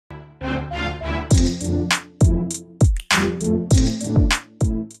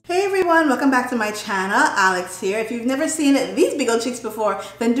everyone, welcome back to my channel. Alex here. If you've never seen these big old cheeks before,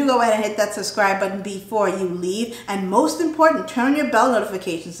 then do go ahead and hit that subscribe button before you leave. And most important, turn on your bell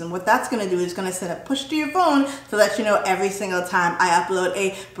notifications. And what that's going to do is going to send a push to your phone to let you know every single time I upload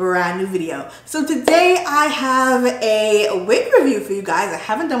a brand new video. So today I have a wig review for you guys. I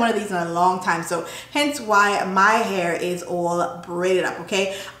haven't done one of these in a long time, so hence why my hair is all braided up,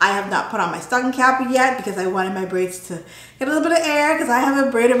 okay? I have not put on my stocking cap yet because I wanted my braids to get a little bit of air because I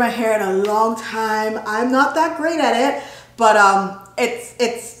haven't braided my hair in a long time. I'm not that great at it, but it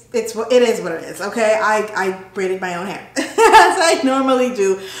is what it is, okay? I braided my own hair as I normally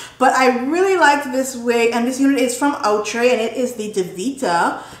do, but I really liked this wig, and this unit is from Outre, and it is the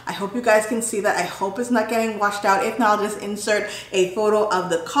Davita. I hope you guys can see that. I hope it's not getting washed out. If not, I'll just insert a photo of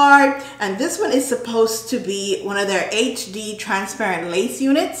the card. And this one is supposed to be one of their HD transparent lace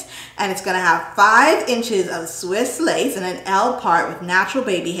units, and it's gonna have 5 inches of Swiss lace and an L part with natural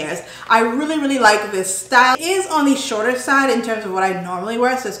baby hairs. I really like this style. It is on the shorter side in terms of what I normally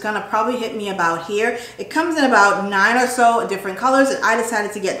wear, so it's gonna probably hit me about here. It comes in about 9 or so different colors, and I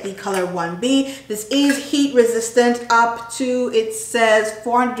decided to get the color 1B. This is heat resistant up to, it says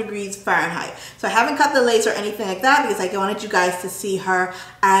 400 degrees Fahrenheit. So I haven't cut the lace or anything like that because I wanted you guys to see her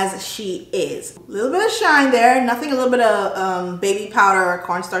as she is. A little bit of shine there, nothing a little bit of baby powder or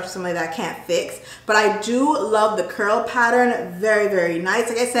cornstarch or something that I can't fix, but I do love the curl pattern. Very nice.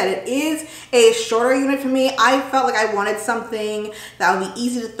 Like I said, it is a shorter unit for me. I felt like I wanted something that would be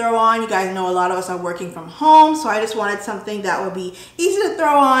easy to throw on. You guys know a lot of us are working from home, so I just wanted something that would be easy to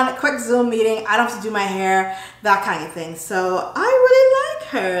throw on, a quick Zoom meeting, I don't have to do my hair, that kind of thing. So I really like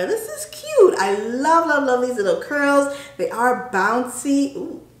her. This is cute. I love these little curls. They are bouncy.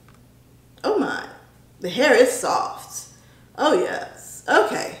 Ooh. Oh my, the hair is soft. Oh yes.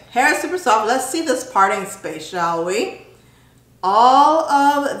 Okay, hair is super soft. Let's see this parting space, shall we? All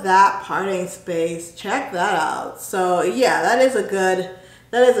of that parting space, check that out. So yeah, that is a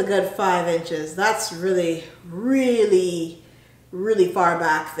good 5 inches. That's really far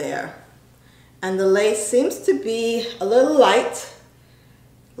back there. And the lace seems to be a little light,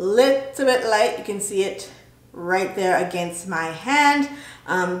 little bit light. You can see it right there against my hand,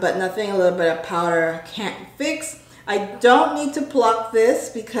 but nothing a little bit of powder can't fix. I don't need to pluck this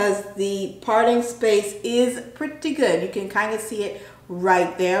because the parting space is pretty good. You can kind of see it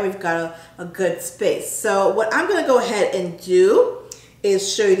right there. We've got a good space. So what I'm gonna go ahead and do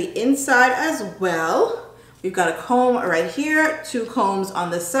is show you the inside as well. We've got a comb right here, 2 combs on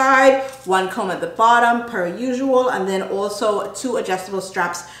the side, 1 comb at the bottom per usual, and then also 2 adjustable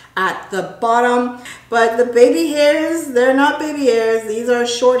straps at the bottom. But the baby hairs, they're not baby hairs. These are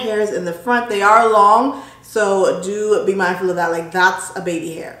short hairs in the front. They are long, so do be mindful of that. Like, that's a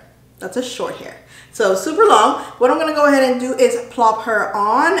baby hair. That's a short hair. So super long. What I'm gonna go ahead and do is plop her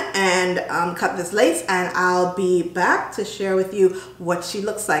on and cut this lace, and I'll be back to share with you what she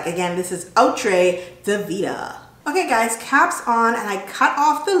looks like. Again, this is Outre Davita. Okay guys, caps on, and I cut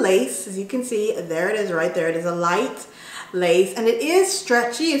off the lace. As you can see, there it is right there. It is a light lace, and it is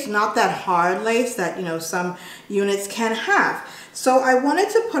stretchy. It's not that hard lace that, you know, some units can have. So I wanted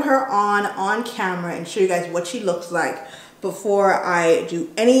to put her on camera and show you guys what she looks like before I do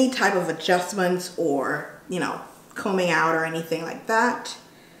any type of adjustments or, you know, combing out or anything like that.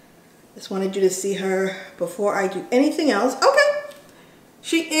 Just wanted you to see her before I do anything else. Okay,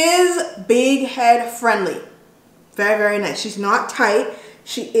 she is big head friendly. Very nice. She's not tight.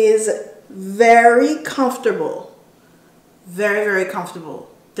 She is very comfortable. Very comfortable.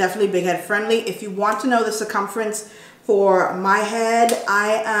 Definitely big head friendly. If you want to know the circumference for my head,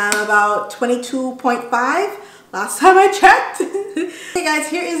 I am about 22.5. Last time I checked. Hey guys,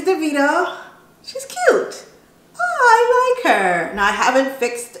 here is Davita. She's cute. Oh, I like her. Now I haven't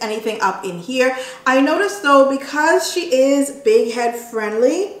fixed anything up in here. I noticed though, because she is big head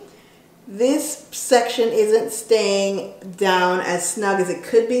friendly, this section isn't staying down as snug as it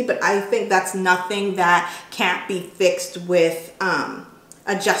could be, but I think that's nothing that can't be fixed with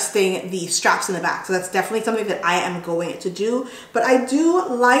adjusting the straps in the back. So that's definitely something that I am going to do, but I do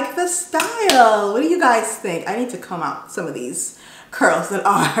like the style. What do you guys think? I need to comb out some of these curls that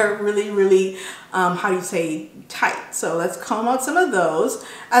are really how do you say, tight. So let's comb out some of those.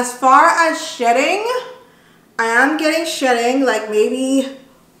 As far as shedding, I am getting shedding like maybe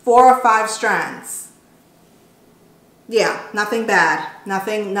 4 or 5 strands. Yeah, nothing bad,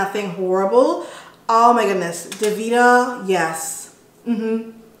 nothing horrible. Oh my goodness, Davita, yes.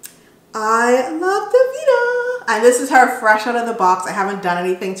 I love Davita. And this is her fresh out of the box. I haven't done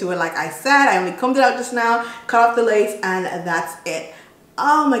anything to it, like I said. I only combed it out just now, cut off the lace, and that's it.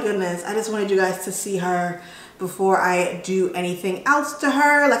 Oh my goodness, I just wanted you guys to see her before I do anything else to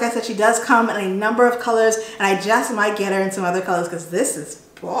her. Like I said, she does come in a number of colors, and I just might get her in some other colors because this is,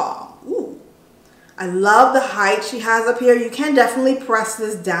 wow, ooh. I love the height she has up here. You can definitely press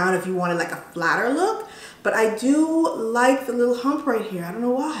this down if you wanted like a flatter look, but I do like the little hump right here. I don't know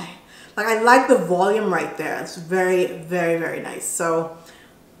why. Like, I like the volume right there. It's very, very, very nice. So,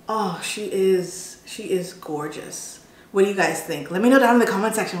 oh, she is gorgeous. What do you guys think? Let me know down in the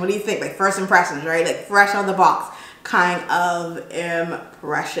comment section. What do you think? Like, first impressions, right? Like, fresh out of the box kind of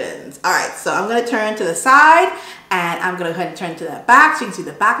impressions. All right, so I'm going to turn to the side, and I'm going to go ahead and turn to the back so you can see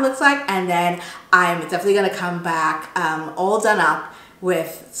what the back looks like. And then I'm definitely going to come back all done up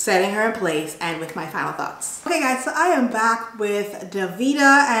with setting her in place and with my final thoughts. Okay guys, so I am back with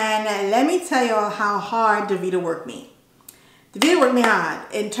Davita, and let me tell you all how hard Davita worked me. Davita worked me hard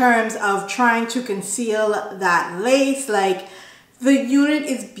in terms of trying to conceal that lace. Like, the unit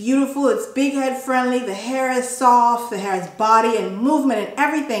is beautiful, it's big head friendly, the hair is soft, the hair has body and movement and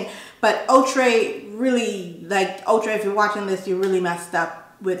everything, but Outre really, like, Outre, if you're watching this, you really messed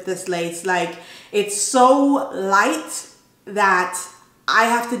up with this lace. Like, it's so light that I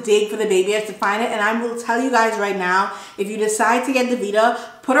have to dig for the baby hairs to find it, and I will tell you guys right now, if you decide to get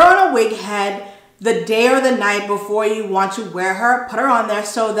Davita, put her on a wig head the day or the night before you want to wear her. Put her on there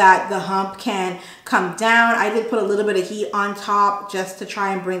so that the hump can come down. I did put a little bit of heat on top just to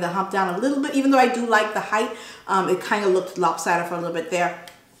try and bring the hump down a little bit, even though I do like the height. It kind of looked lopsided for a little bit there.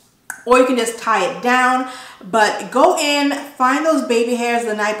 Or you can just tie it down, but go in, find those baby hairs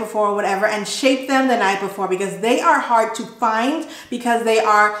the night before or whatever, and shape them the night before, because they are hard to find because they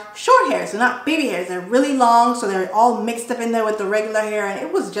are short hairs. They're not baby hairs. They're really long, so they're all mixed up in there with the regular hair, and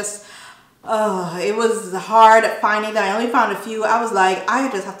it was just, it was hard finding them. I only found a few. I was like, I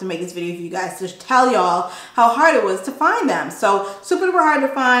just have to make this video for you guys to tell y'all how hard it was to find them. So super duper hard to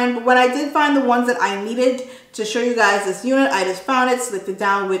find, but when I did find the ones that I needed to show you guys this unit, I just found it, slicked it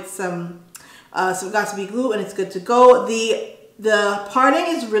down with some Got2b glue, and it's good to go. The parting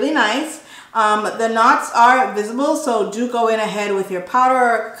is really nice. The knots are visible, so do go in ahead with your powder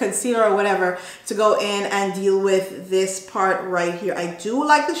or concealer or whatever to go in and deal with this part right here. I do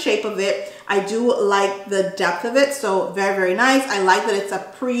like the shape of it. I do like the depth of it, so very, very nice. I like that it's a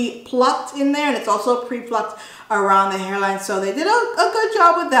pre-plucked in there, and it's also pre-plucked around the hairline, so they did a good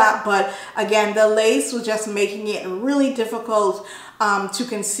job with that. But again, the lace was just making it really difficult to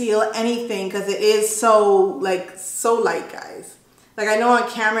conceal anything because it is so light, guys. Like, I know on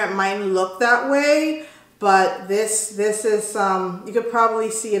camera it might look that way, but this is you could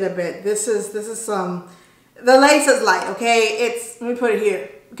probably see it a bit. This is the lace is light, okay? Let me put it here.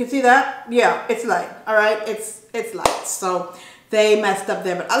 You can see that? Yeah, it's light. All right, it's light. So they messed up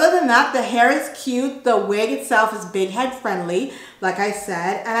there, but other than that, the hair is cute. The wig itself is big head friendly, like I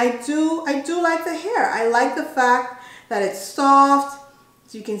said, and I do like the hair. I like the fact that it's soft.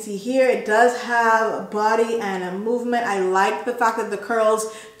 So you can see here, it does have body and a movement. I like the fact that the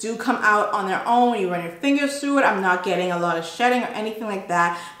curls do come out on their own when you run your fingers through it. I'm not getting a lot of shedding or anything like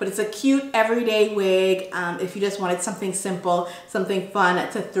that, but it's a cute everyday wig if you just wanted something simple, something fun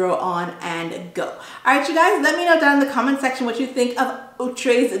to throw on and go. All right, you guys, let me know down in the comment section what you think of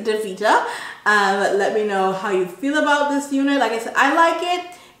Outre's Davita. Let me know how you feel about this unit. Like I said, I like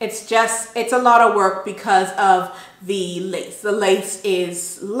it. It's a lot of work because of the lace. The lace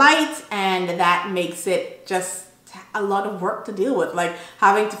is light, and that makes it just a lot of work to deal with. Like,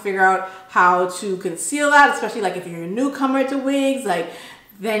 having to figure out how to conceal that, especially like if you're a newcomer to wigs, like,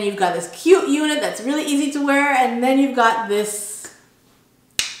 then you've got this cute unit that's really easy to wear, and then you've got this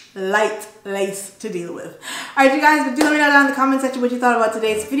light lace to deal with. All right, you guys, but do let me know down in the comment section what you thought about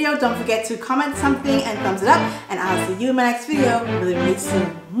today's video. Don't forget to comment something and thumbs it up, and I'll see you in my next video really, really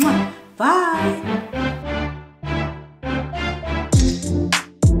soon. Bye.